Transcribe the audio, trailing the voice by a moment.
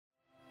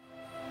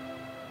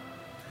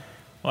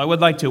Well, I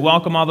would like to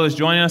welcome all those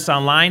joining us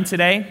online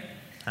today.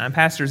 I'm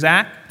Pastor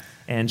Zach,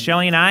 and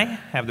Shelly and I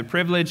have the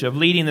privilege of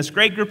leading this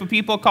great group of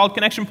people called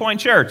Connection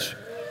Point Church.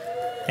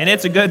 And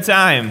it's a good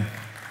time.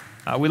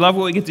 We love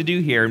what we get to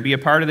do here and be a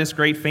part of this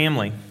great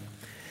family.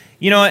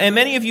 You know, and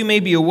many of you may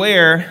be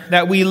aware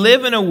that we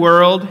live in a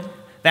world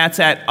that's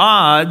at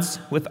odds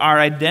with our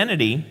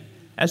identity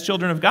as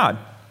children of God.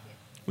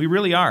 We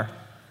really are.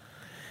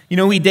 You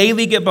know, we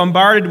daily get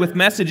bombarded with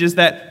messages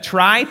that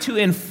try to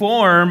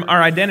inform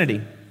our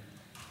identity.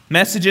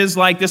 Messages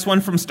like this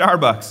one from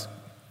Starbucks.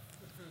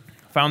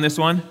 Found this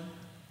one?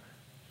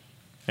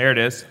 There it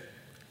is.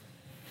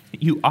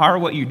 You are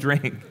what you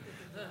drink.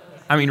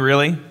 I mean,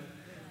 really?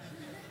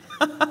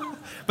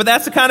 But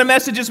that's the kind of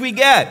messages we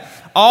get.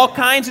 All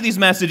kinds of these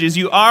messages.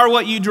 You are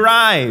what you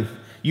drive.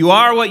 You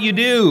are what you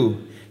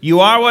do.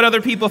 You are what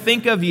other people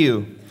think of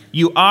you.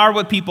 You are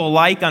what people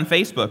like on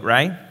Facebook,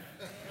 right?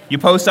 You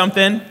post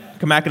something,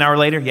 come back an hour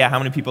later, yeah, how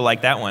many people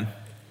like that one?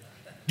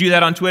 Do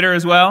that on Twitter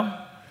as well?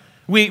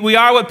 We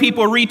are what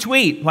people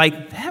retweet.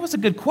 Like, that was a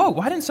good quote.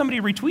 Why didn't somebody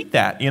retweet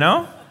that, you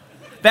know?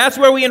 That's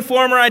where we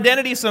inform our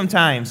identity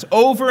sometimes.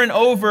 Over and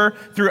over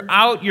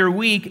throughout your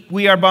week,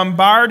 we are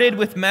bombarded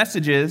with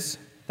messages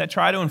that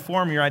try to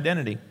inform your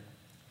identity.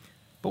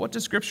 But what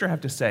does Scripture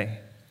have to say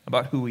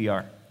about who we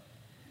are?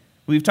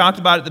 We've talked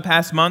about it the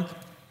past month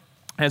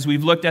as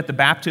we've looked at the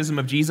baptism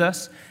of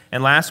Jesus.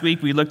 And last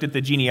week we looked at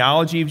the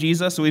genealogy of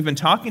Jesus. So we've been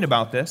talking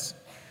about this.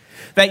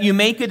 That you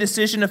make a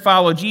decision to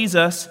follow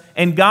Jesus,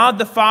 and God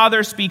the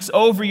Father speaks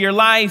over your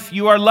life.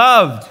 You are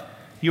loved.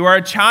 You are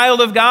a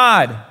child of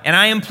God, and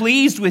I am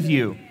pleased with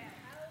you.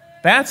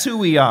 That's who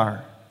we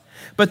are.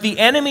 But the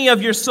enemy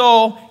of your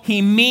soul,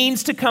 he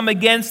means to come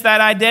against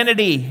that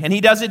identity, and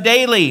he does it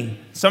daily,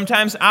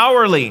 sometimes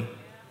hourly.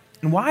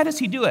 And why does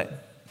he do it?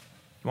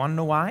 You want to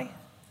know why?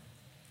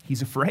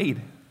 He's afraid.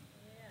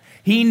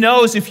 He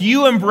knows if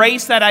you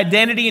embrace that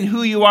identity and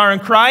who you are in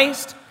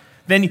Christ,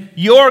 then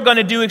you're going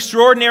to do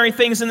extraordinary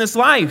things in this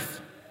life.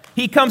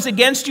 He comes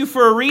against you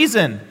for a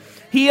reason.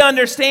 He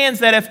understands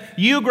that if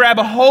you grab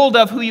a hold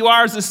of who you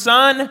are as a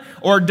son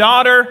or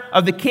daughter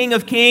of the King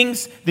of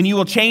Kings, then you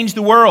will change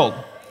the world.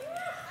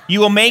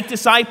 You will make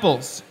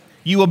disciples.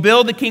 You will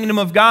build the kingdom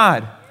of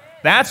God.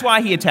 That's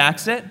why he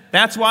attacks it.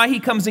 That's why he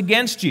comes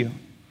against you.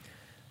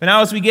 But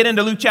now as we get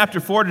into Luke chapter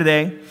 4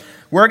 today,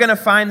 we're going to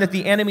find that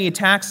the enemy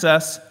attacks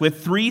us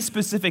with 3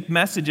 specific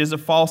messages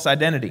of false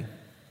identity.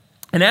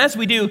 And as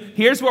we do,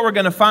 here's what we're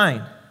going to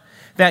find.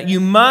 That you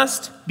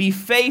must be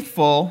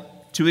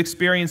faithful to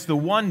experience the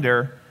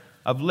wonder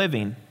of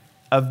living,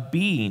 of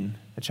being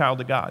a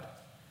child of God.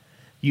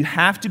 You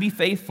have to be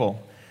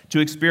faithful to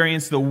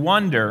experience the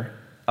wonder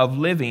of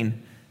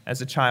living as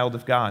a child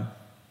of God.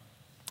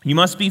 You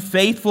must be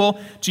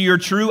faithful to your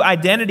true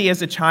identity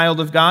as a child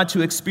of God to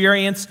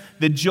experience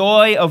the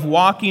joy of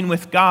walking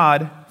with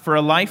God for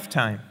a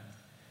lifetime.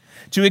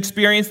 To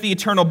experience the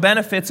eternal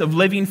benefits of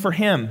living for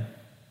Him.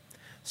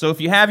 So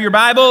if you have your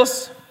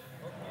Bibles,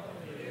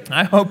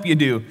 I hope you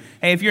do.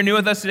 Hey, if you're new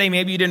with us today,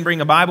 maybe you didn't bring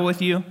a Bible with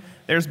you.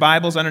 There's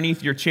Bibles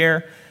underneath your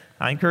chair.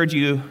 I encourage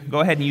you to go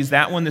ahead and use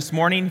that one this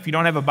morning. If you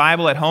don't have a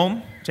Bible at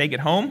home, take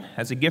it home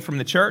as a gift from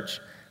the church.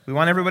 We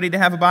want everybody to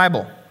have a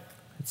Bible.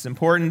 It's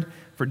important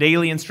for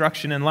daily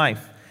instruction in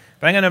life.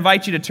 But I'm going to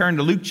invite you to turn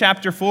to Luke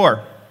chapter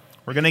 4.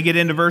 We're going to get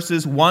into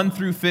verses 1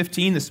 through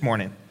 15 this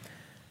morning.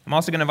 I'm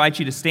also going to invite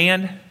you to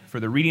stand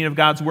for the reading of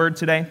God's Word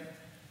today.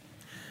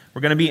 We're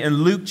going to be in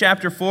Luke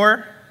chapter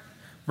 4,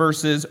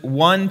 verses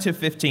 1 to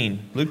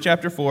 15. Luke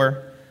chapter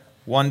 4,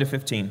 1 to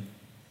 15.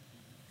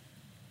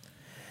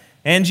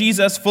 And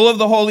Jesus, full of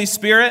the Holy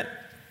Spirit,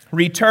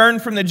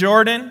 returned from the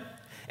Jordan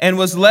and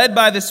was led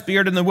by the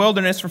Spirit in the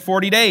wilderness for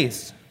 40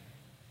 days.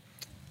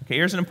 Okay,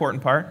 here's an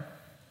important part.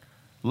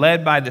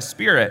 Led by the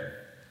Spirit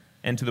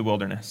into the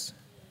wilderness.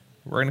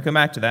 We're going to come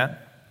back to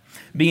that.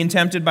 Being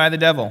tempted by the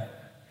devil.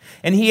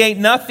 And he ate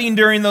nothing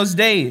during those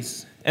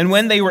days. And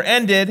when they were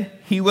ended,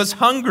 he was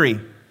hungry.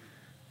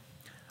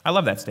 I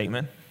love that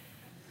statement.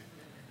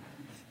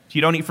 If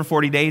you don't eat for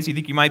 40 days, you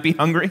think you might be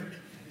hungry?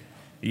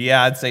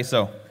 Yeah, I'd say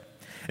so.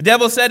 The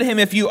devil said to him,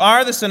 "If you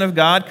are the Son of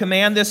God,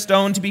 command this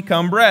stone to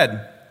become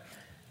bread."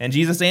 And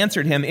Jesus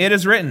answered him, "It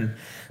is written,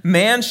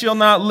 man shall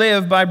not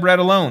live by bread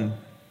alone."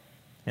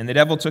 And the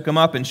devil took him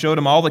up and showed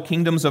him all the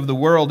kingdoms of the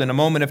world in a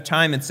moment of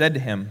time and said to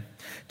him,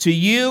 "To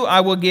you I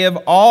will give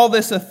all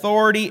this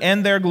authority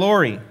and their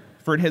glory,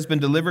 for it has been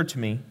delivered to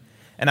me,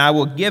 and I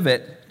will give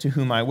it to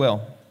whom I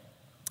will.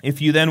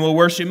 If you then will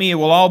worship me, it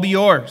will all be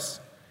yours."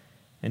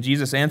 And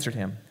Jesus answered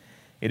him,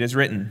 "It is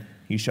written,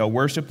 you shall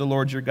worship the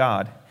Lord your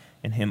God,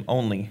 and him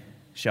only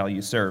shall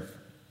you serve."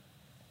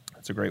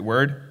 That's a great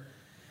word.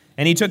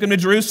 And he took him to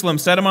Jerusalem,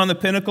 set him on the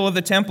pinnacle of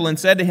the temple, and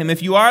said to him,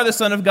 "If you are the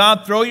Son of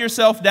God, throw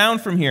yourself down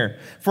from here.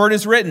 For it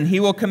is written, he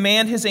will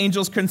command his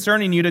angels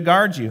concerning you to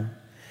guard you.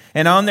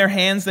 And on their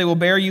hands they will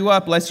bear you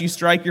up, lest you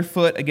strike your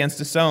foot against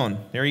a stone."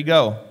 There you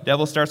go.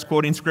 Devil starts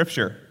quoting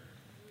Scripture.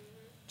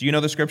 Do you know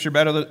the Scripture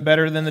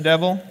better than the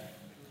devil?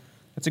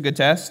 That's a good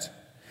test.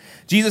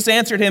 Jesus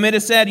answered him, "It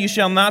is said, you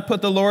shall not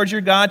put the Lord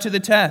your God to the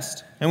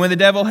test." And when the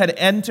devil had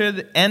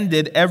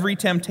ended every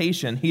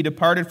temptation, he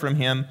departed from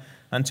him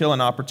until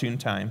an opportune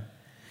time.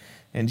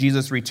 And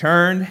Jesus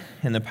returned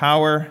in the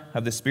power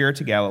of the Spirit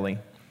to Galilee,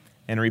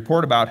 and a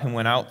report about him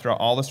went out throughout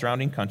all the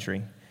surrounding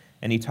country,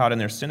 and he taught in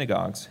their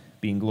synagogues,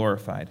 being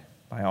glorified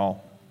by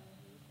all.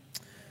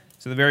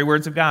 So the very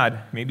words of God. You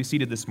may be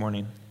seated this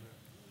morning.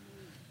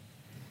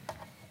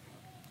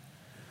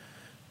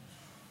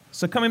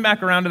 So coming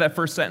back around to that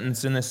first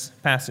sentence in this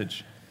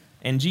passage,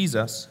 and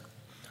Jesus,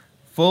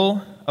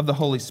 full of the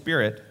Holy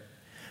Spirit,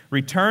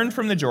 returned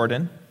from the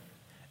Jordan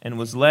and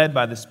was led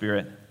by the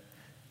Spirit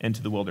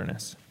into the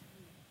wilderness.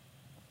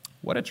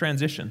 What a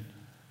transition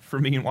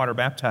from being water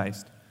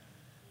baptized.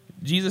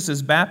 Jesus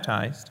is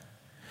baptized.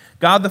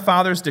 God the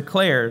Father has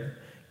declared,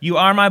 "You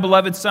are my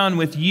beloved Son,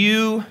 with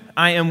you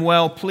I am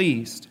well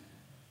pleased."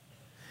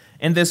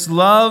 And this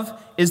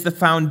love is the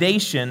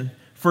foundation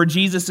for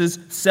Jesus'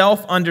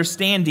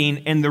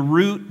 self-understanding and the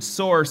root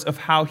source of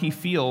how he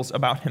feels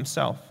about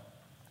himself.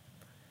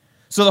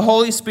 So the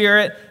Holy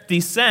Spirit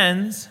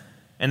descends,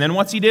 and then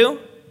what's he do?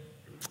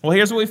 Well,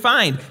 here's what we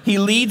find. He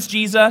leads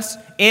Jesus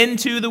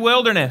into the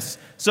wilderness.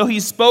 So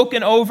he's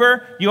spoken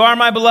over, "You are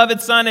my beloved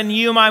Son, and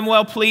you I'm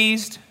well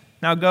pleased.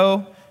 Now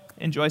go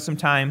enjoy some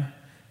time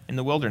in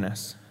the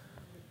wilderness."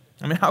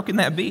 I mean, how can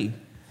that be?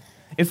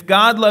 If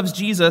God loves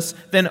Jesus,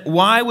 then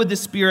why would the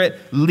Spirit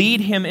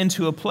lead him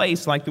into a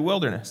place like the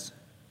wilderness?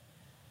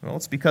 Well,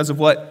 it's because of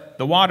what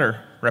the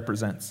water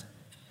represents.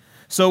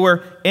 So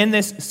we're in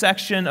this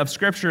section of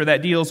Scripture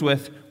that deals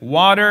with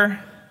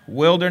water,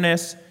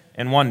 wilderness,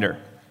 and wonder.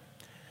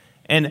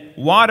 And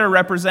water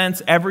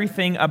represents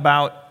everything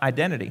about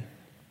identity.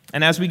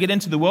 And as we get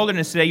into the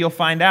wilderness today, you'll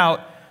find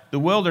out the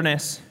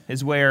wilderness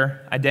is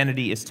where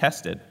identity is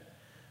tested.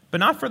 But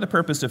not for the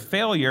purpose of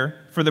failure,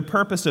 for the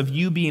purpose of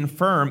you being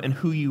firm in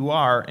who you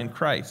are in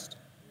Christ.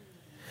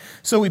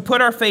 So we put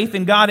our faith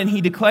in God, and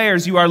he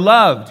declares, "You are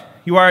loved,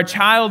 you are a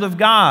child of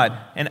God,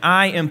 and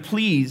I am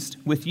pleased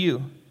with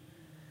you."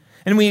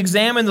 And we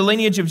examine the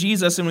lineage of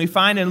Jesus, and we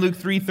find in Luke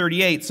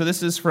 3:38, so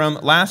this is from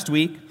last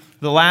week,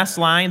 the last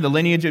line, the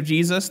lineage of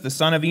Jesus, the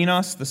son of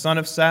Enos, the son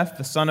of Seth,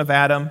 the son of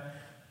Adam,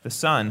 the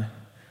son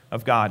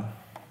of God.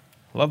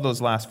 I love those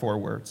last four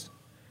words.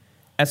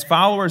 As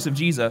followers of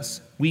Jesus,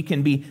 we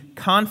can be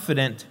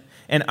confident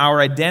in our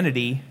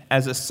identity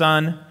as a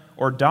son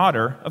or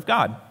daughter of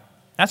God.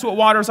 That's what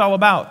water is all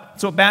about.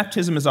 That's what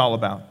baptism is all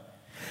about.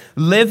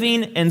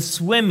 Living and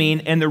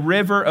swimming in the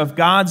river of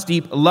God's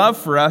deep love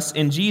for us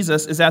in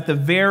Jesus is at the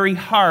very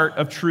heart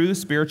of true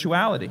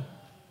spirituality.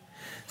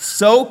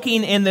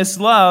 Soaking in this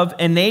love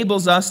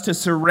enables us to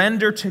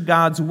surrender to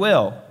God's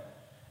will,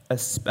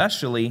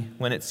 especially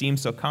when it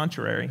seems so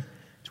contrary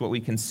to what we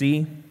can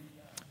see,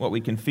 what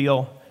we can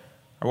feel,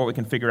 or what we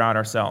can figure out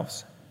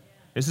ourselves.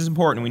 This is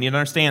important. We need to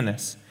understand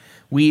this.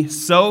 We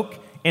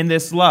soak in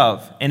this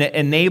love, and it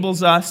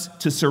enables us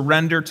to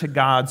surrender to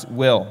God's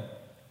will,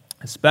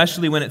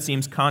 especially when it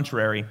seems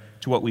contrary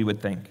to what we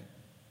would think.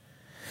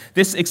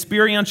 This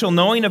experiential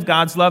knowing of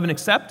God's love and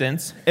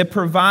acceptance, it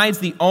provides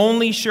the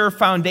only sure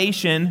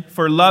foundation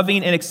for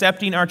loving and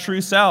accepting our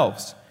true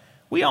selves.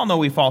 We all know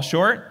we fall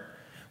short.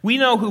 We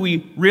know who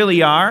we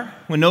really are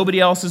when nobody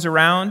else is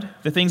around,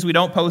 the things we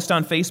don't post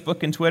on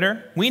Facebook and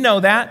Twitter. We know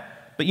that.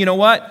 But you know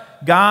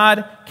what?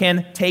 God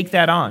can take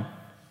that on.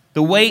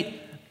 The weight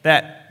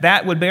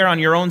that would bear on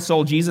your own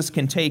soul, Jesus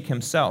can take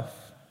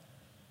himself.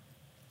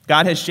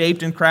 God has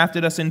shaped and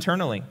crafted us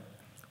internally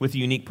with a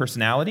unique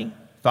personality,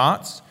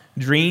 thoughts,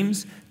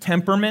 dreams,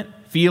 temperament,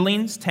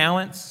 feelings,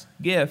 talents,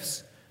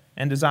 gifts,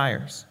 and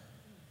desires.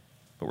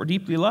 But we're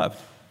deeply loved.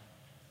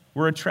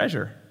 We're a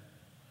treasure.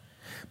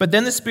 But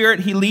then the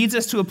Spirit, he leads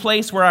us to a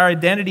place where our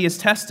identity is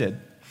tested.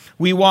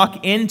 We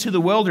walk into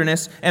the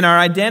wilderness, and our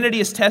identity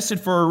is tested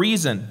for a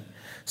reason,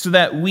 so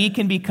that we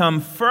can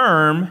become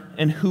firm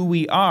in who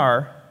we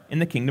are in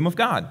the kingdom of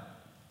God.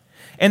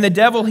 And the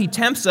devil, he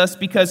tempts us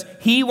because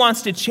he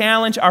wants to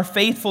challenge our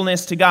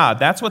faithfulness to God.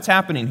 That's what's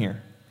happening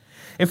here.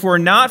 If we're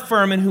not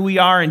firm in who we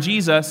are in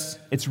Jesus,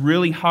 it's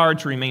really hard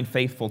to remain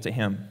faithful to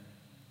him.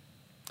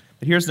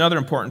 But here's another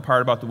important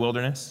part about the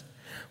wilderness.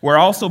 We're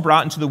also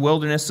brought into the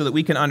wilderness so that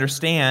we can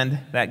understand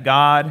that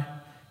God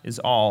is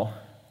all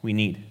we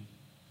need.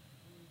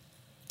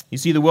 You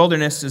see, the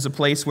wilderness is a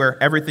place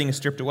where everything is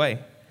stripped away,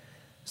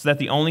 so that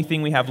the only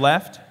thing we have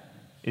left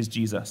is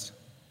Jesus.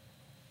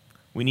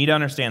 We need to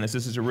understand this.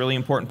 This is a really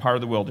important part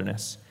of the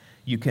wilderness.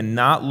 You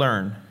cannot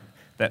learn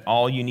that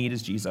all you need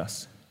is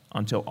Jesus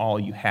until all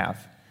you have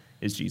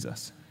is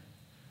Jesus.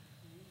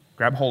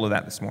 Grab hold of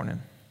that this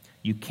morning.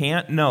 You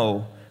can't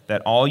know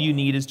that all you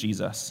need is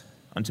Jesus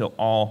until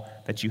all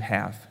that you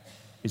have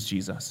is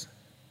Jesus.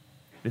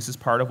 This is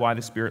part of why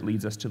the Spirit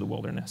leads us to the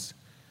wilderness.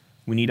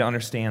 We need to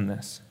understand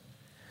this.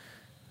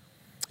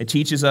 It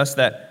teaches us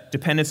that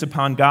dependence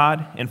upon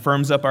God and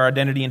firms up our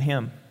identity in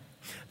him.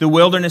 The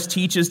wilderness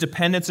teaches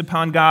dependence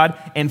upon God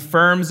and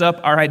firms up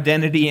our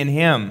identity in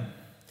him.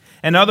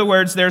 In other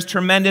words, there's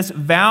tremendous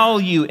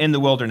value in the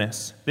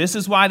wilderness. This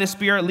is why the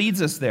Spirit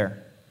leads us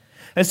there.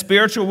 A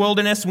spiritual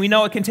wilderness, we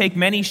know it can take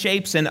many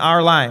shapes in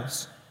our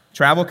lives.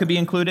 Travel could be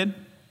included,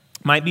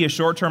 might be a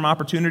short-term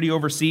opportunity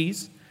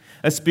overseas,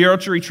 a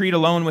spiritual retreat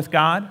alone with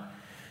God,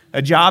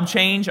 a job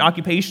change,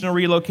 occupational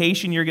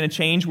relocation, you're going to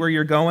change where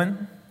you're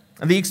going.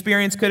 The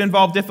experience could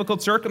involve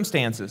difficult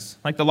circumstances,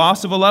 like the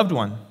loss of a loved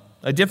one,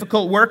 a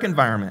difficult work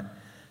environment,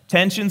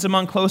 tensions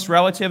among close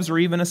relatives or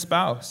even a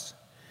spouse,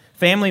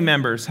 family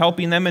members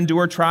helping them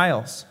endure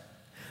trials.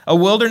 A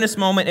wilderness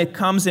moment, it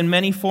comes in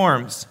many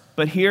forms,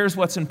 but here's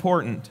what's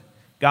important.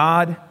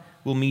 God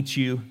will meet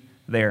you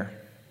there.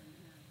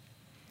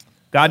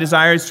 God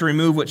desires to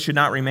remove what should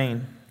not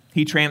remain.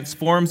 He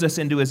transforms us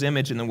into his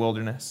image in the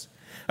wilderness.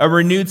 A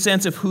renewed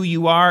sense of who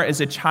you are as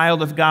a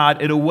child of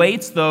God, it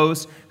awaits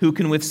those who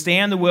can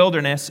withstand the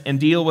wilderness and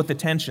deal with the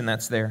tension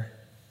that's there.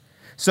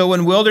 So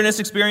when wilderness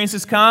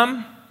experiences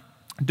come,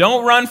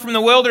 don't run from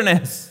the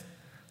wilderness.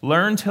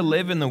 Learn to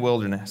live in the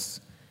wilderness,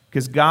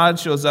 because God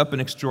shows up in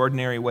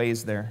extraordinary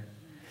ways there.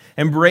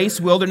 Embrace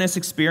wilderness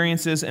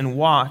experiences and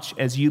watch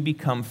as you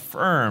become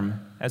firm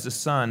as a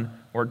son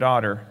or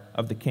daughter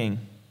of the King.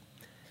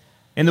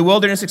 In the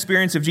wilderness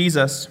experience of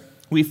Jesus,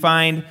 we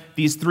find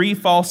these three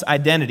false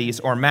identities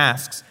or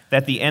masks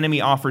that the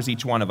enemy offers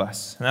each one of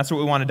us. And that's what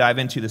we want to dive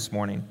into this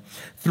morning.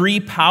 Three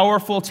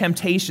powerful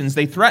temptations,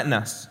 they threaten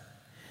us.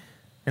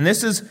 And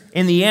this is,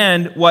 in the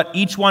end, what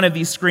each one of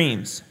these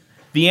screams.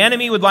 The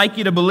enemy would like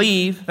you to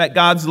believe that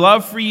God's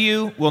love for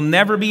you will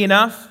never be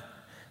enough,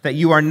 that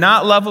you are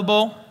not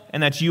lovable,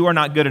 and that you are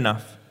not good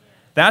enough.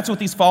 That's what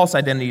these false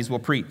identities will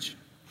preach.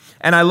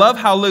 And I love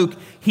how Luke,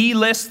 he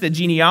lists the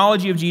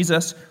genealogy of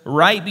Jesus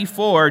right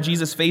before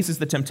Jesus faces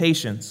the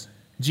temptations.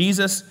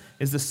 Jesus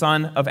is the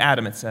son of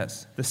Adam, it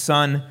says, the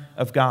son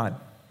of God.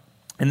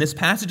 In this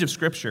passage of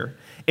Scripture,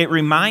 it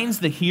reminds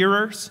the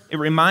hearers, it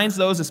reminds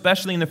those,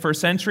 especially in the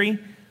first century,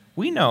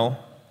 we know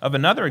of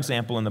another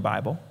example in the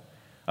Bible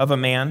of a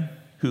man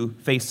who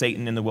faced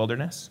Satan in the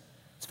wilderness.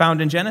 It's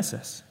found in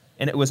Genesis,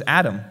 and it was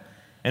Adam.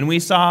 And we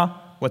saw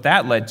what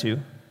that led to.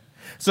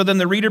 So then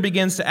the reader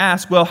begins to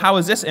ask, well, how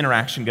is this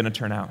interaction going to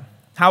turn out?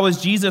 How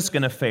is Jesus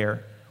going to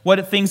fare?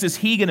 What things is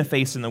he going to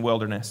face in the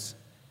wilderness?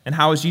 And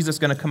how is Jesus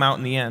going to come out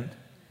in the end?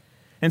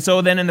 And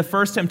so then in the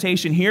first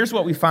temptation, here's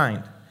what we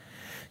find.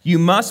 You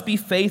must be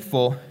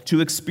faithful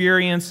to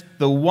experience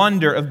the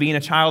wonder of being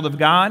a child of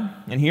God.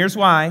 And here's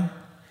why.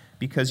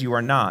 Because you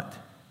are not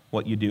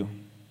what you do.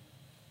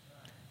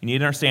 You need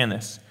to understand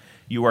this.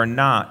 You are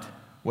not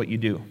what you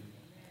do.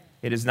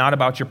 It is not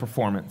about your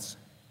performance.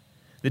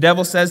 The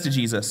devil says to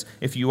Jesus,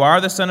 if you are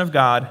the Son of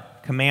God,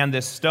 command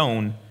this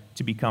stone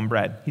to become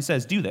bread. He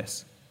says, do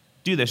this.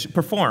 Do this.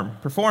 Perform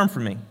for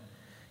me.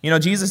 You know,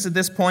 Jesus at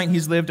this point,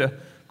 he's lived a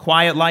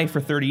quiet life for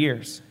 30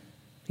 years.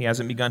 He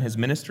hasn't begun his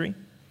ministry.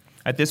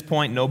 At this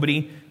point,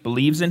 nobody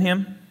believes in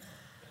him,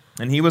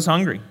 and he was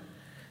hungry.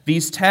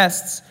 These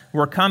tests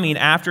were coming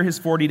after his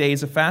 40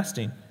 days of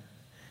fasting.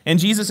 And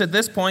Jesus at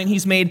this point,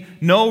 he's made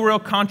no real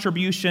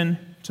contribution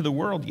to the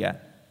world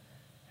yet.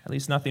 At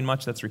least nothing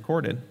much that's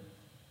recorded.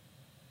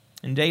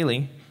 And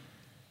daily,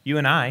 you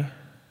and I,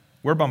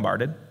 we're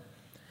bombarded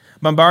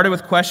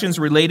with questions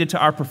related to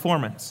our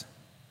performance.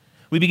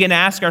 We begin to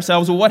ask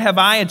ourselves, well, what have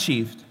I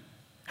achieved?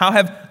 How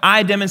have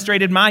I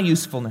demonstrated my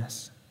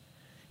usefulness?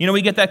 You know,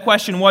 we get that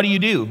question, what do you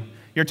do?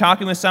 You're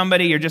talking with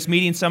somebody, you're just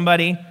meeting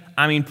somebody.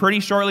 Pretty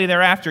shortly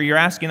thereafter, you're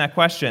asking that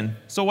question,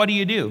 so what do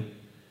you do?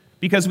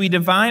 Because we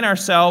define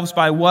ourselves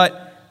by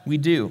what we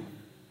do.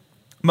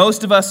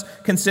 Most of us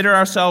consider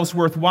ourselves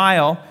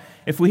worthwhile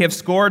if we have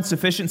scored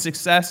sufficient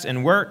success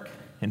in work,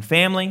 in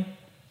family,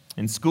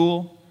 in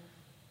school,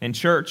 in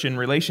church, in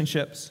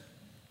relationships.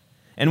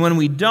 And when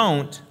we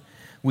don't,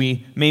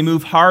 we may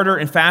move harder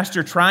and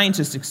faster trying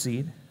to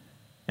succeed.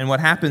 And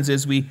what happens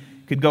is we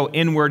could go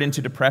inward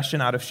into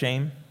depression out of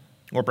shame,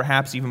 or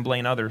perhaps even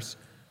blame others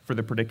for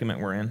the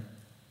predicament we're in.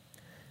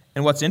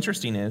 And what's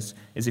interesting is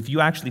if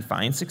you actually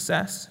find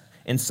success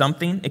in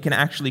something, it can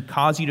actually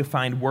cause you to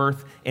find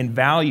worth and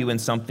value in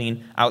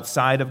something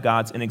outside of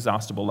God's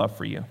inexhaustible love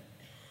for you.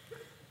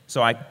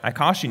 So I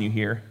caution you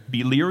here,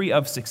 be leery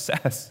of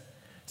success.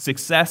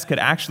 Success could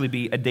actually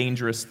be a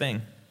dangerous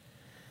thing.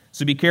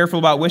 So be careful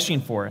about wishing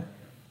for it.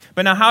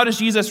 But now how does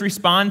Jesus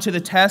respond to the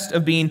test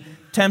of being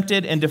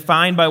tempted and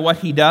defined by what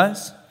he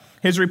does?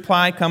 His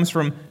reply comes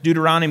from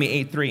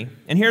Deuteronomy 8:3.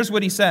 And here's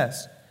what he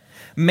says.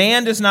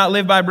 Man does not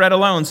live by bread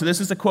alone. So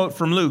this is a quote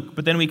from Luke.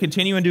 But then we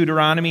continue in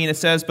Deuteronomy and it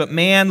says, but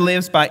man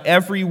lives by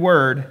every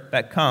word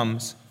that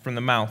comes from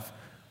the mouth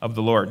of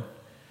the Lord.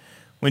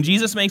 When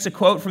Jesus makes a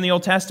quote from the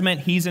Old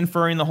Testament, he's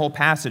inferring the whole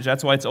passage.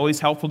 That's why it's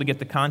always helpful to get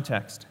the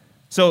context.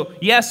 So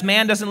yes,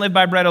 man doesn't live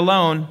by bread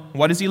alone.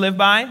 What does he live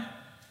by?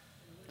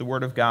 The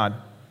Word of God.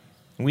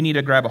 We need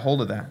to grab a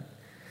hold of that.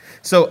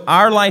 So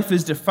our life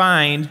is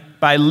defined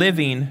by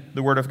living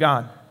the Word of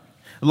God.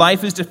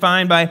 Life is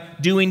defined by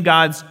doing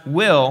God's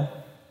will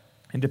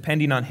and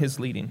depending on his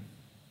leading.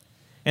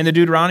 In the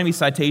Deuteronomy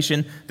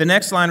citation, the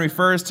next line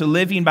refers to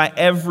living by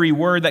every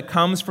word that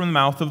comes from the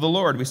mouth of the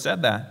Lord. We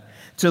said that.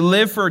 To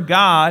live for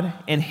God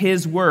and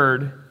his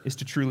word is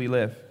to truly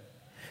live.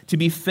 To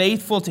be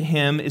faithful to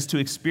him is to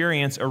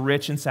experience a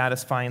rich and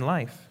satisfying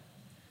life.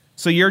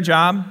 So your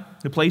job,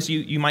 the place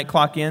you might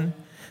clock in,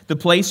 the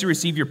place you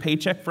receive your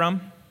paycheck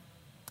from,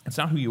 it's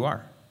not who you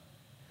are.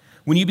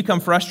 When you become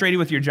frustrated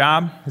with your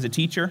job as a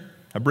teacher,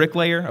 a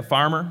bricklayer, a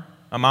farmer,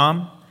 a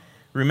mom,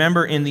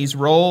 remember in these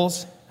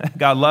roles,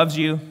 God loves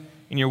you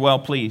and you're well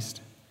pleased.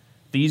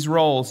 These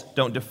roles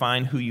don't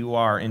define who you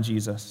are in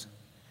Jesus.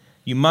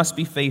 You must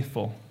be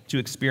faithful to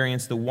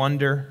experience the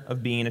wonder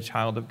of being a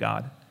child of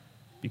God,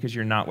 because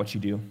you're not what you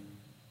do.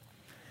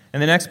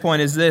 And the next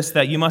point is this,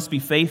 that you must be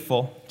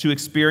faithful to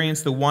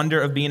experience the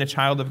wonder of being a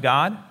child of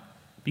God,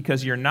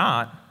 because you're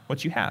not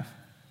what you have.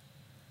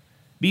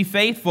 Be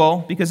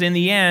faithful, because in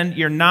the end,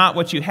 you're not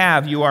what you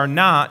have. You are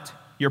not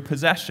your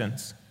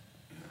possessions.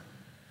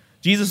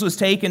 Jesus was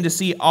taken to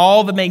see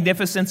all the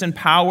magnificence and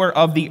power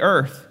of the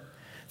earth.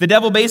 The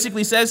devil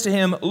basically says to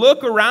him,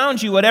 look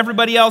around you what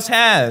everybody else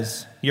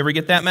has. You ever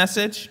get that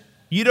message?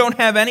 You don't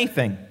have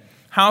anything.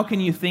 How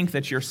can you think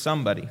that you're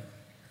somebody?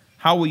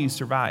 How will you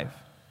survive?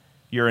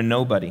 You're a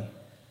nobody.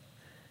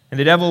 And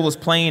the devil was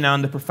playing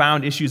on the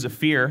profound issues of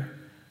fear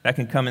that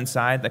can come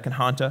inside, that can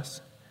haunt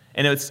us.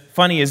 And what's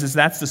funny is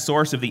that's the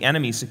source of the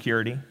enemy's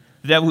security.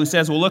 The devil who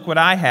says, well, look what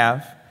I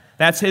have.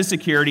 That's his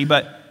security,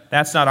 but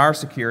that's not our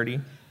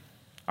security.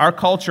 Our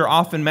culture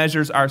often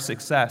measures our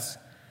success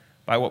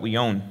by what we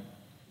own.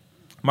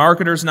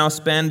 Marketers now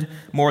spend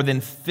more than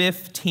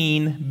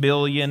 $15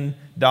 billion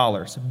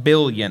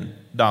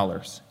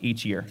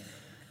each year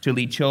to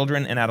lead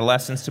children and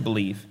adolescents to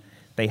believe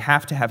they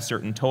have to have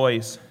certain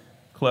toys,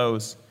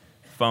 clothes,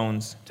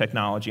 phones,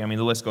 technology. I mean,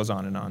 the list goes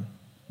on and on.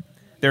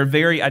 Their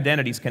very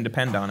identities can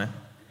depend on it.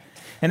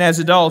 And as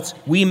adults,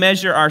 we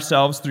measure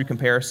ourselves through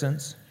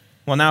comparisons.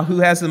 Well, now who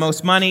has the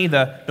most money,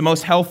 the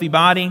most healthy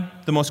body,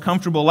 the most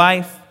comfortable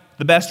life,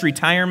 the best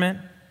retirement?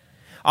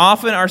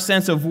 Often our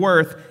sense of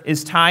worth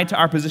is tied to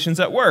our positions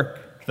at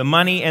work, the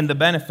money and the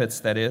benefits,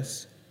 that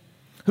is.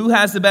 Who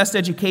has the best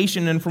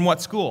education and from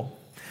what school?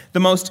 The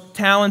most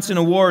talents and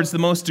awards, the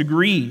most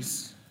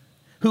degrees?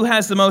 Who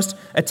has the most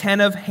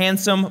attentive,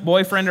 handsome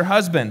boyfriend or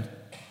husband?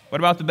 What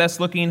about the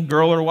best-looking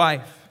girl or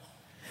wife?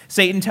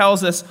 Satan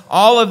tells us,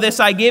 all of this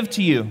I give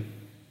to you.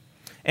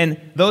 And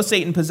though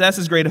Satan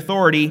possesses great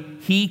authority,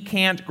 he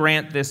can't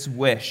grant this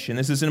wish. And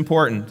this is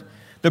important.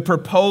 The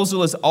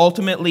proposal is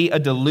ultimately a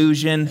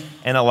delusion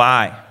and a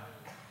lie.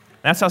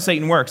 That's how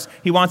Satan works.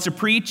 He wants to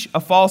preach a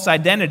false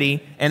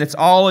identity, and it's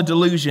all a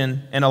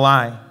delusion and a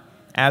lie,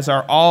 as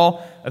are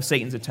all of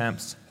Satan's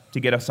attempts to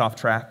get us off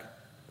track.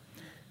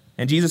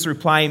 And Jesus'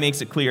 reply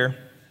makes it clear.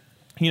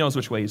 He knows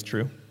which way is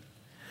true.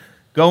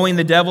 Going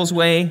the devil's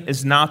way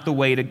is not the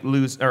way to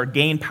lose or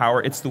gain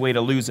power, it's the way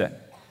to lose it.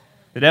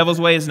 The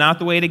devil's way is not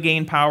the way to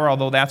gain power,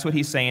 although that's what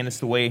he's saying, it's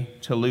the way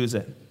to lose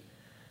it.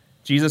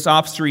 Jesus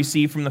opts to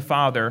receive from the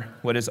Father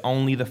what is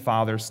only the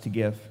Father's to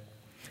give.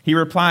 He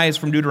replies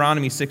from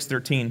Deuteronomy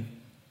 6:13,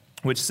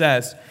 which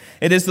says,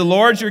 it is the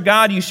Lord your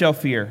God you shall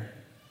fear.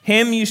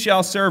 Him you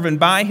shall serve, and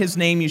by his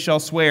name you shall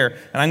swear.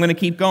 And I'm going to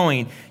keep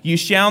going. You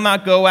shall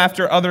not go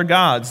after other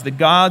gods, the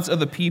gods of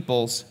the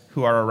peoples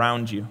who are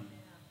around you.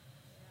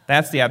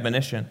 That's the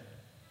admonition.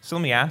 So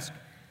let me ask,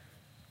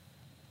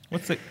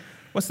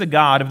 what's the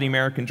God of the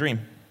American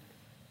dream?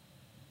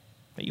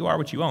 That you are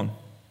what you own.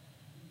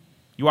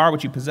 You are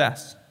what you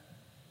possess.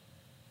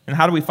 And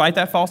how do we fight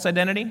that false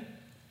identity?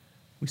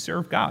 We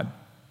serve God.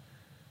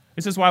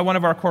 This is why one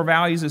of our core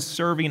values is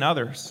serving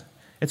others.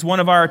 It's one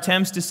of our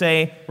attempts to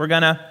say we're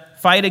going to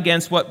fight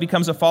against what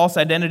becomes a false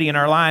identity in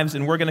our lives,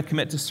 and we're going to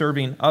commit to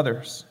serving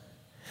others.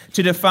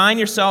 To define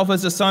yourself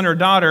as a son or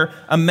daughter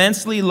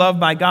immensely loved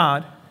by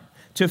God,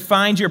 to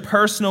find your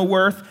personal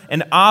worth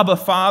an Abba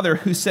Father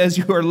who says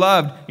you are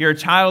loved, you're a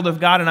child of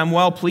God, and I'm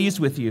well pleased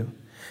with you.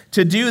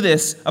 To do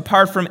this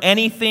apart from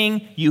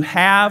anything you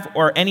have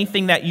or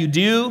anything that you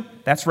do,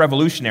 that's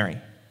revolutionary.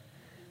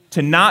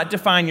 To not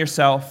define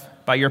yourself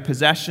by your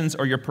possessions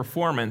or your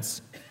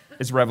performance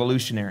is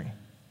revolutionary.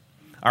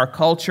 Our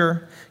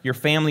culture, your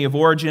family of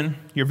origin,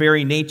 your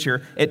very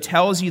nature, it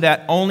tells you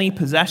that only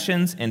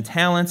possessions and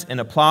talents and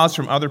applause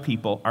from other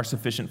people are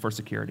sufficient for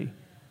security.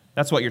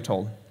 That's what you're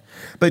told.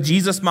 But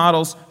Jesus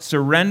models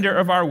surrender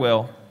of our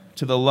will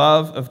to the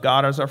love of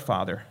God as our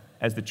Father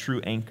as the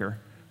true anchor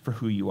for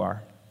who you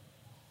are.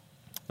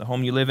 The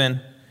home you live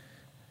in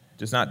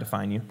does not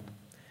define you.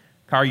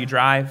 The car you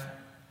drive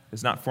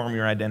does not form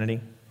your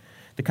identity.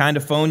 The kind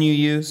of phone you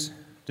use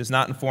does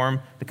not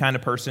inform the kind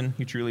of person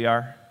you truly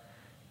are.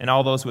 And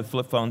all those with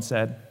flip phones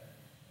said,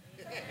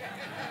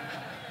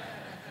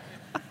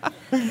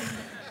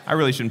 I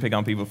really shouldn't pick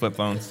on people with flip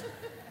phones.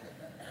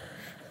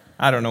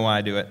 I don't know why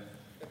I do it.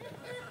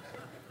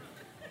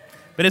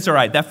 But it's all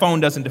right. That phone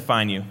doesn't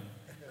define you.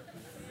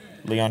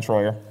 Leon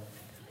Troyer.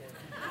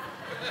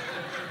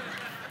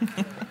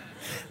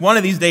 One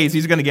of these days,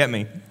 he's going to get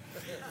me.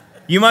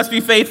 You must be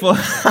faithful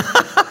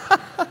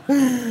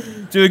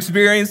to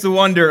experience the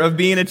wonder of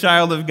being a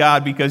child of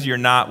God because you're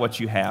not what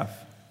you have.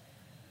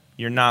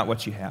 You're not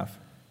what you have.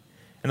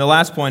 And the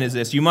last point is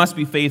this. You must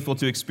be faithful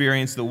to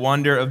experience the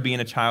wonder of being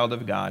a child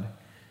of God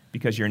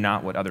because you're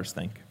not what others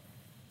think.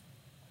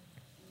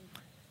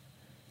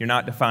 You're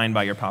not defined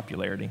by your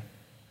popularity.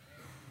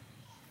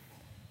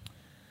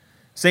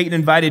 Satan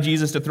invited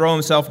Jesus to throw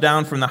himself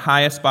down from the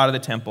highest spot of the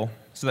temple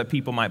so that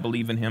people might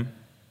believe in him.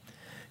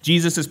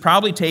 Jesus is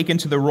probably taken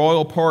to the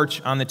royal porch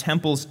on the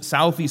temple's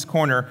southeast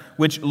corner,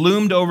 which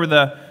loomed over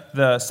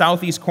the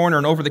southeast corner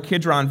and over the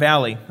Kidron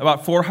Valley,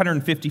 about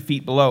 450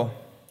 feet below.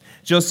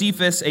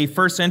 Josephus, a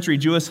first-century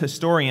Jewish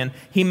historian,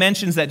 he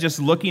mentions that just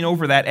looking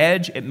over that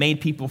edge, it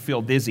made people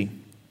feel dizzy.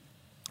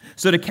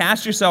 So to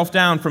cast yourself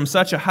down from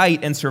such a height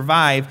and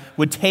survive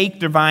would take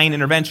divine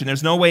intervention.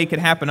 There's no way it could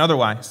happen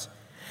otherwise.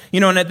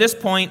 And at this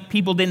point,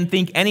 people didn't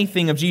think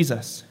anything of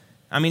Jesus.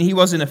 I mean, he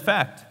was in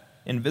effect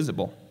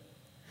invisible.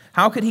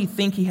 How could he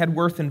think he had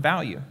worth and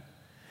value?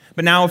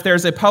 But now if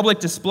there's a public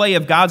display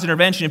of God's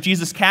intervention, if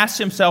Jesus casts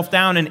himself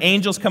down and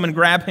angels come and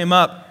grab him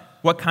up,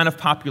 what kind of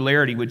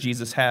popularity would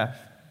Jesus have?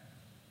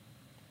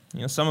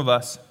 Some of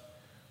us,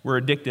 we're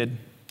addicted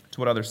to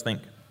what others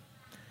think.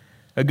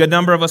 A good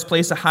number of us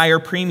place a higher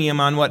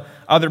premium on what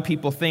other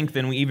people think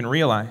than we even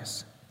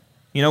realize.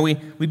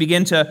 We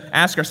begin to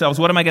ask ourselves,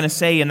 what am I going to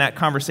say in that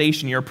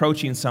conversation you're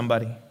approaching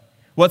somebody?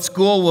 What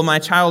school will my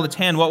child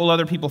attend? What will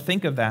other people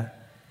think of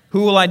that?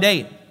 Who will I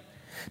date?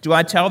 Do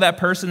I tell that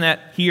person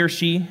that he or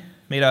she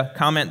made a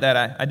comment that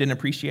I didn't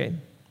appreciate?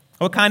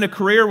 What kind of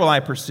career will I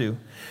pursue?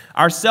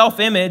 Our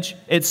self-image,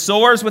 it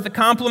soars with a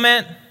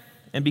compliment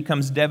and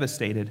becomes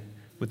devastated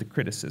with the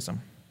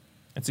criticism.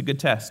 It's a good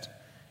test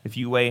if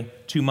you weigh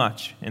too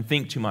much and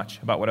think too much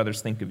about what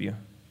others think of you.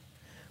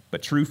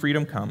 But true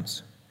freedom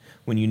comes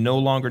when you no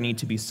longer need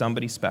to be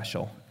somebody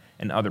special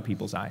in other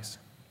people's eyes.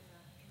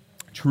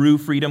 True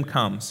freedom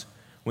comes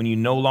when you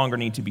no longer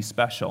need to be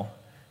special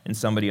in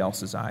somebody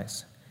else's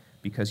eyes,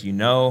 because you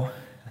know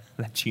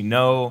that you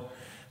know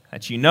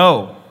that you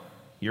know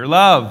you're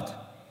loved,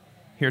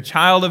 you're a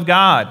child of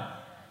God,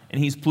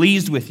 and he's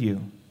pleased with you.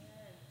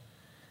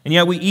 And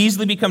yet we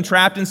easily become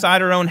trapped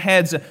inside our own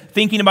heads,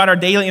 thinking about our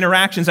daily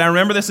interactions. I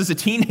remember this as a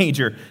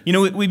teenager.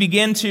 We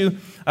begin to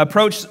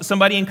approach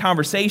somebody in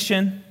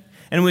conversation,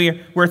 and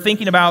we're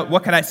thinking about,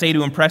 what could I say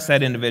to impress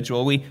that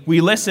individual?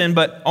 We listen,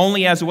 but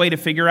only as a way to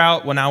figure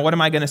out, well, now what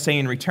am I going to say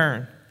in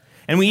return?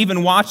 And we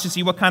even watch to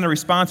see what kind of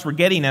response we're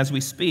getting as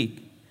we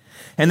speak.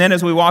 And then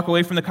as we walk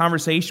away from the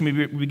conversation,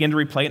 we begin to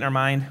replay it in our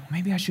mind.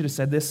 Maybe I should have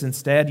said this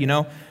instead,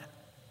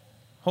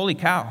 Holy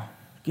cow,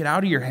 get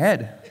out of your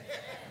head.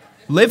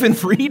 Live in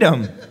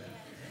freedom.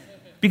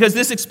 Because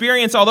this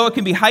experience, although it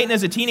can be heightened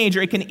as a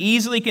teenager, it can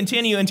easily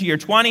continue into your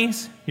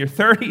 20s, your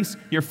 30s,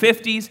 your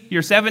 50s,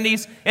 your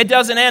 70s. It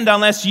doesn't end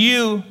unless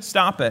you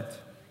stop it.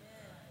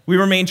 We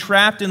remain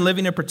trapped in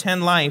living a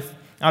pretend life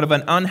out of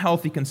an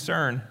unhealthy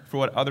concern for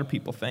what other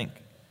people think.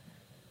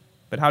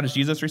 But how does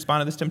Jesus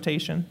respond to this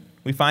temptation?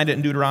 We find it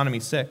in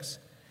Deuteronomy 6.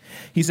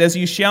 He says,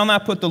 "You shall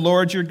not put the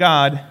Lord your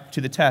God to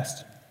the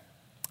test,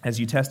 as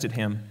you tested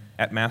him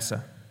at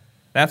Massah."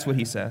 That's what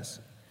he says.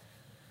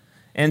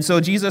 And so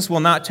Jesus will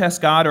not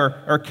test God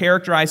or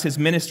characterize his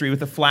ministry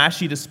with a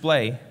flashy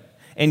display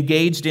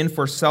engaged in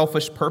for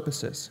selfish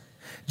purposes.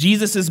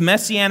 Jesus'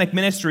 messianic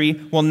ministry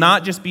will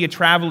not just be a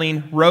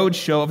traveling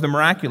roadshow of the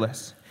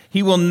miraculous.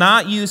 He will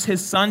not use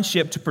his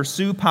sonship to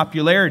pursue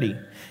popularity.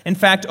 In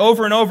fact,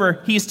 over and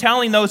over, he's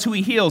telling those who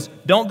he heals,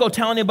 don't go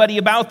tell anybody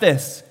about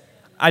this.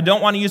 I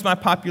don't want to use my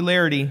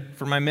popularity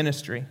for my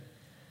ministry.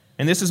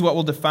 And this is what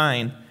will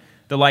define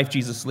the life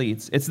Jesus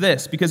leads. It's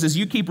this, because as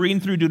you keep reading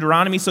through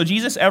Deuteronomy, so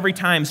Jesus every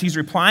time, he's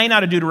replying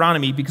out of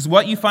Deuteronomy, because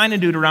what you find in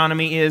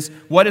Deuteronomy is,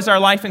 what is our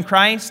life in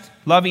Christ?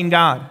 Loving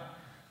God,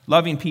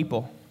 loving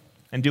people,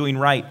 and doing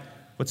right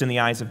what's in the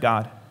eyes of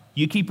God.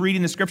 You keep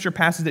reading the scripture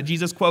passage that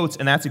Jesus quotes,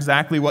 and that's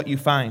exactly what you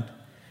find.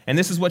 And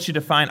this is what should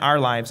define our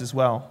lives as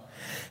well.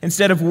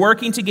 Instead of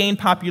working to gain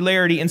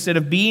popularity, instead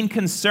of being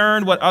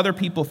concerned what other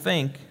people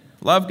think,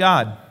 love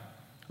God,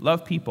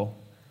 love people,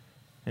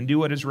 and do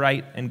what is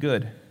right and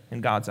good in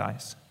God's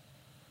eyes.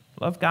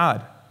 Love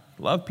God,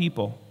 love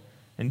people,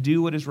 and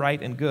do what is right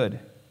and good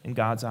in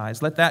God's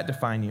eyes. Let that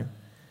define you.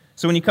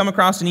 So when you come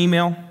across an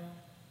email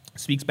that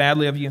speaks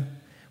badly of you,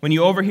 when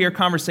you overhear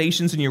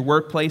conversations in your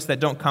workplace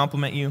that don't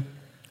compliment you,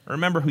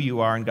 remember who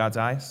you are in God's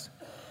eyes.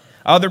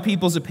 Other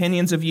people's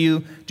opinions of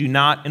you do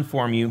not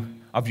inform you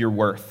of your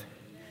worth.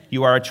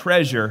 You are a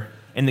treasure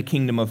in the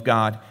kingdom of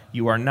God.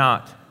 You are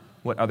not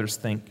what others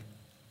think.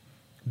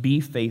 Be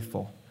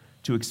faithful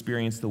to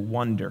experience the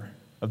wonder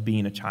of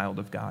being a child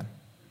of God.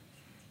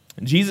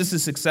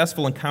 Jesus'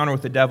 successful encounter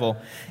with the devil,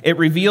 it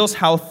reveals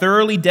how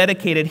thoroughly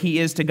dedicated he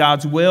is to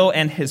God's will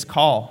and his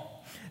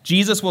call.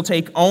 Jesus will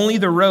take only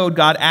the road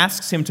God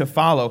asks him to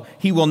follow.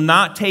 He will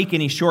not take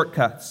any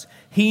shortcuts.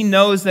 He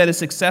knows that a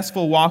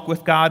successful walk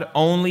with God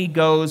only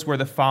goes where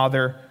the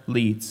Father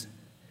leads.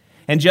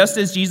 And just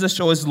as Jesus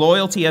shows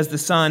loyalty as the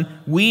Son,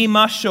 we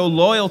must show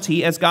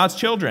loyalty as God's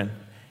children.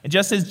 And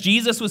just as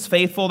Jesus was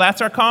faithful, that's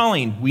our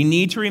calling. We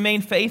need to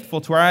remain faithful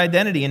to our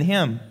identity in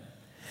him.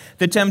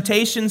 The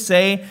temptations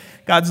say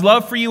God's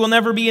love for you will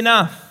never be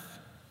enough.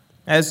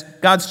 As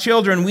God's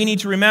children, we need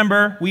to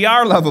remember we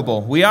are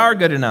lovable. We are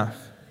good enough.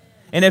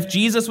 And if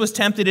Jesus was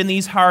tempted in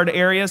these hard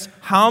areas,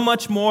 how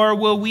much more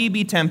will we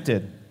be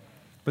tempted?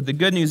 But the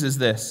good news is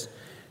this.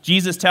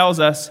 Jesus tells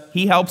us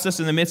he helps us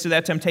in the midst of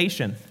that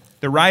temptation.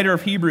 The writer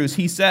of Hebrews,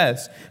 he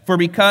says, "For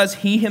because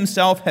he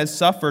himself has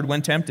suffered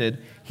when tempted,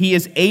 he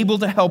is able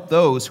to help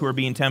those who are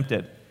being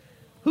tempted."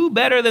 Who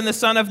better than the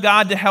Son of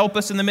God to help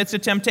us in the midst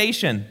of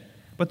temptation,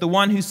 but the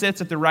one who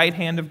sits at the right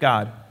hand of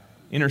God,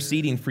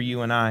 interceding for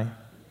you and I?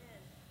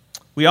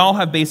 We all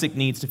have basic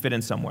needs to fit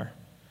in somewhere,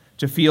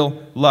 to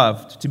feel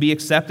loved, to be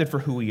accepted for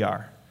who we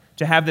are,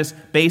 to have this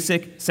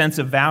basic sense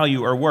of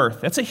value or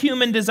worth. That's a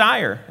human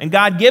desire, and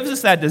God gives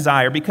us that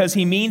desire because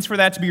he means for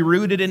that to be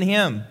rooted in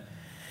him.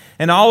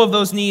 And all of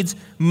those needs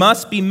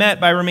must be met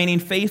by remaining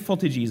faithful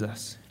to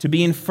Jesus, to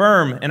being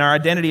firm in our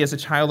identity as a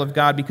child of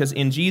God, because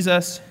in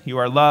Jesus you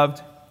are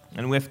loved,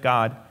 and with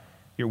God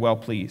you're well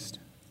pleased.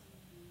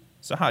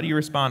 So how do you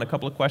respond? A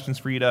couple of questions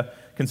for you to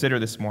consider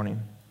this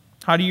morning.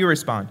 How do you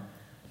respond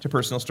to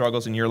personal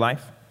struggles in your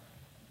life?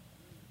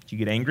 Do you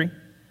get angry?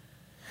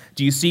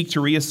 Do you seek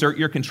to reassert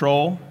your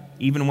control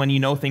even when you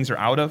know things are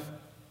out of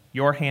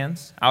your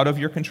hands, out of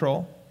your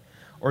control?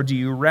 Or do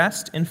you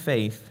rest in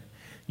faith?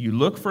 You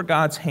look for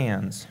God's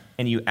hands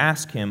and you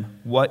ask him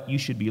what you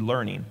should be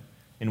learning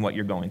in what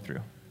you're going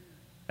through.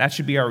 That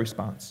should be our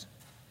response.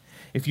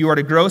 If you are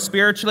to grow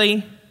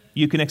spiritually,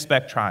 you can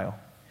expect trial.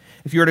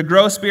 If you are to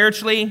grow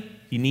spiritually,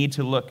 you need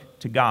to look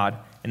to God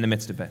in the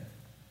midst of it.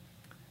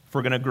 If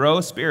we're going to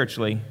grow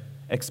spiritually,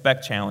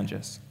 expect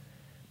challenges.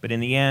 But in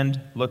the end,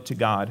 look to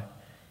God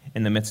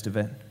in the midst of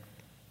it.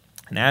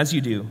 And as you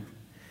do,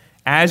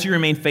 as you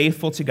remain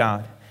faithful to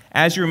God,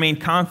 as you remain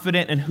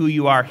confident in who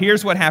you are,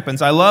 here's what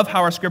happens. I love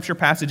how our scripture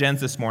passage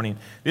ends this morning.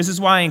 This is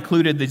why I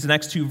included these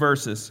next two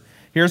verses.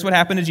 Here's what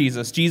happened to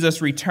Jesus.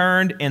 Jesus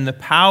returned in the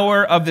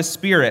power of the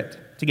Spirit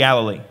to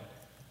Galilee.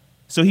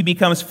 So he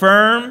becomes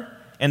firm,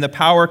 and the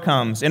power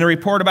comes. And a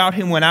report about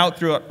him went out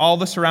throughout all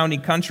the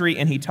surrounding country,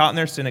 and he taught in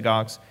their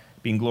synagogues,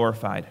 being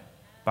glorified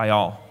by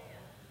all.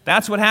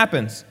 That's what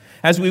happens.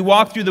 As we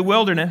walk through the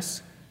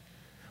wilderness,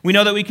 we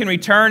know that we can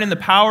return in the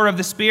power of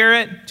the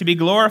Spirit to be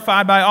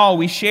glorified by all.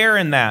 We share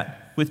in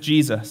that with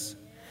Jesus.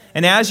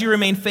 And as you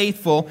remain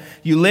faithful,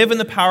 you live in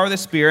the power of the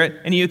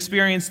Spirit, and you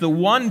experience the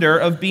wonder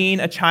of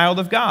being a child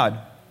of God.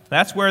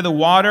 That's where the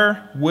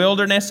water,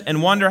 wilderness,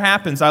 and wonder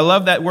happens. I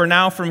love that we're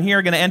now from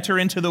here going to enter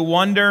into the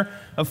wonder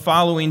of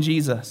following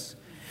Jesus.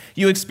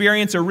 You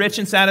experience a rich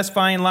and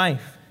satisfying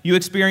life. You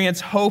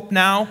experience hope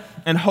now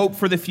and hope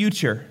for the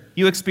future.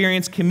 You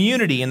experience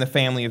community in the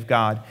family of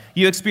God.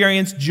 You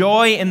experience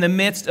joy in the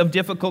midst of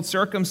difficult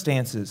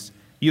circumstances.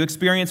 You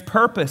experience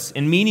purpose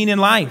and meaning in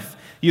life.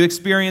 You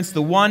experience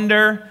the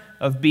wonder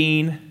of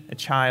being a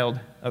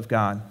child of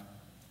God.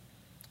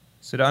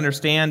 So to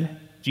understand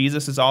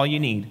Jesus is all you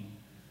need,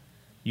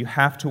 you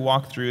have to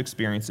walk through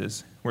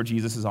experiences where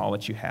Jesus is all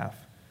that you have.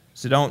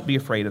 So don't be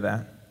afraid of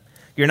that.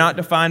 You're not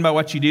defined by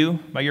what you do,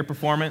 by your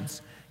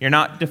performance. You're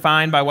not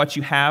defined by what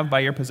you have,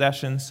 by your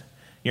possessions.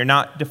 You're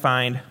not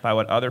defined by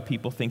what other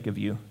people think of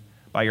you,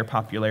 by your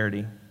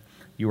popularity.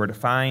 You are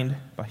defined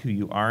by who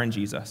you are in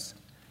Jesus.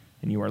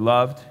 And you are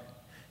loved,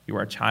 you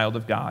are a child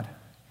of God,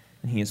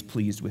 and he is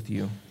pleased with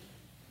you.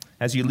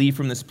 As you leave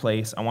from this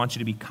place, I want you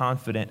to be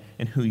confident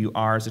in who you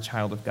are as a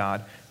child of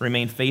God.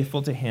 Remain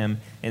faithful to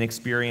him and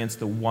experience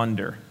the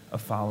wonder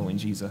of following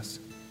Jesus.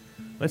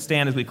 Let's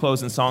stand as we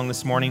close in song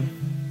this morning.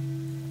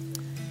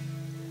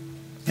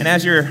 And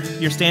as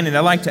you're standing, I'd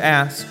like to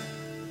ask,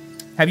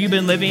 have you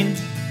been living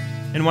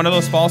in one of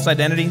those false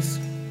identities?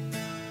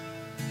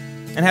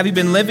 And have you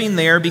been living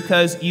there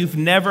because you've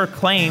never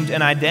claimed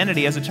an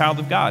identity as a child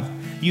of God?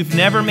 You've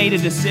never made a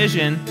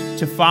decision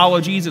to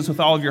follow Jesus with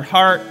all of your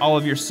heart, all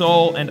of your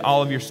soul, and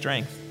all of your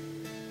strength.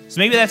 So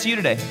maybe that's you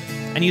today.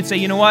 And you'd say,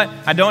 you know what?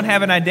 I don't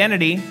have an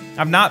identity.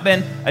 I've not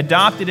been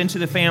adopted into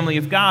the family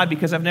of God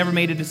because I've never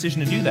made a decision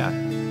to do that.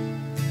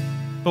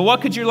 But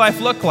what could your life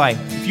look like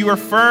if you were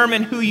firm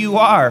in who you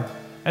are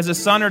as a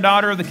son or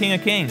daughter of the King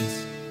of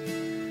Kings?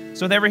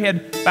 So with every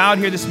head bowed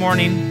here this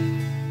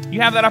morning,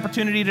 you have that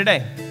opportunity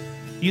today.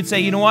 You'd say,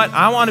 you know what?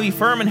 I want to be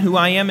firm in who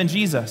I am in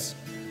Jesus.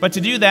 But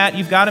to do that,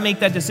 you've got to make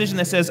that decision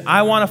that says,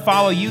 I want to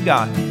follow you,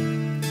 God.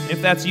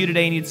 If that's you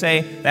today and you'd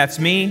say, that's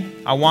me,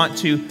 I want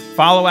to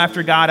follow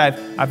after God,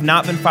 I've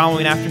not been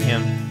following after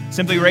him,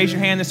 simply raise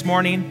your hand this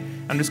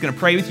morning. I'm just going to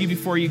pray with you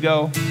before you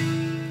go.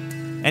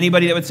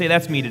 Anybody that would say,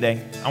 that's me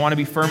today. I want to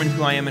be firm in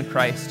who I am in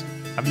Christ.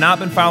 I've not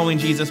been following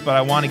Jesus, but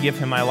I want to give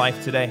him my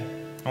life today.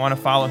 I want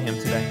to follow him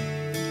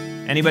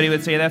today. Anybody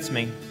would say, that's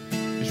me.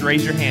 Just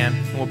raise your hand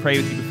and we'll pray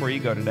with you before you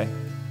go today.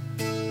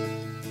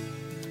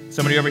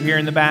 Somebody over here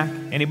in the back?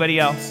 Anybody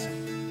else?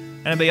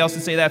 Anybody else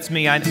would say, that's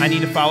me. I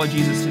need to follow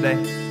Jesus today.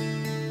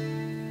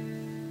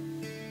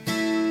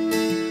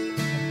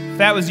 If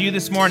that was you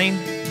this morning,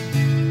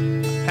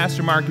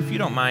 Pastor Mark, if you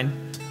don't mind,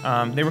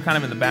 they were kind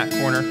of in the back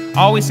corner.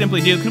 All we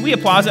simply do, could we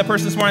applaud that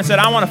person this morning and said,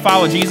 I want to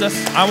follow Jesus.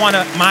 I want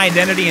my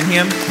identity in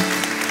him.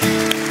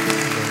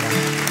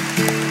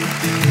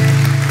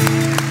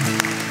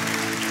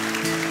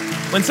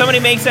 When somebody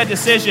makes that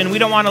decision, we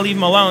don't want to leave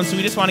them alone, so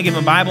we just want to give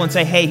them a Bible and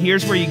say, hey,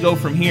 here's where you go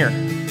from here.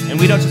 And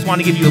we don't just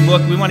want to give you a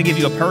book, we want to give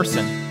you a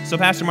person. So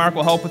Pastor Mark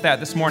will help with that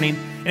this morning.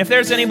 And if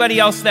there's anybody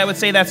else that would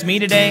say, that's me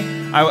today,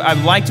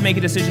 I'd like to make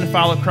a decision to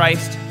follow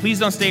Christ, please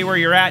don't stay where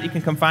you're at. You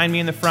can come find me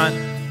in the front,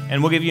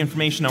 and we'll give you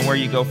information on where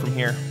you go from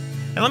here.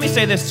 And let me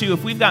say this too,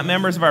 if we've got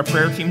members of our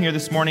prayer team here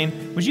this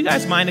morning, would you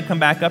guys mind to come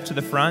back up to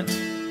the front?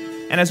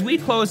 And as we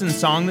close in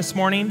song this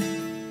morning,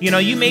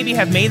 you maybe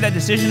have made that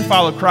decision to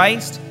follow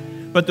Christ,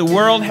 but the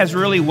world has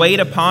really weighed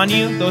upon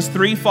you. Those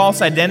 3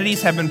 false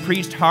identities have been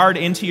preached hard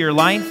into your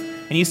life,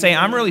 and you say,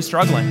 I'm really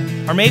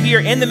struggling. Or maybe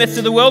you're in the midst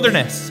of the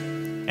wilderness,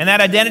 and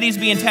that identity is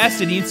being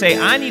tested, and you'd say,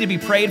 I need to be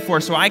prayed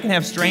for so I can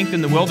have strength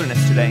in the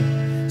wilderness today.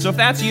 So if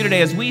that's you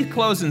today, as we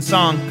close in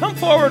song, come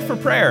forward for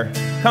prayer.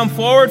 Come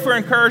forward for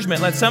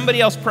encouragement. Let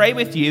somebody else pray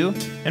with you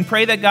and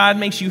pray that God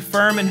makes you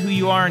firm in who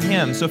you are in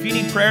Him. So if you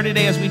need prayer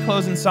today as we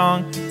close in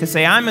song to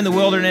say, I'm in the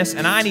wilderness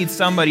and I need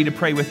somebody to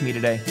pray with me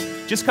today,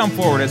 just come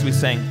forward as we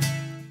sing.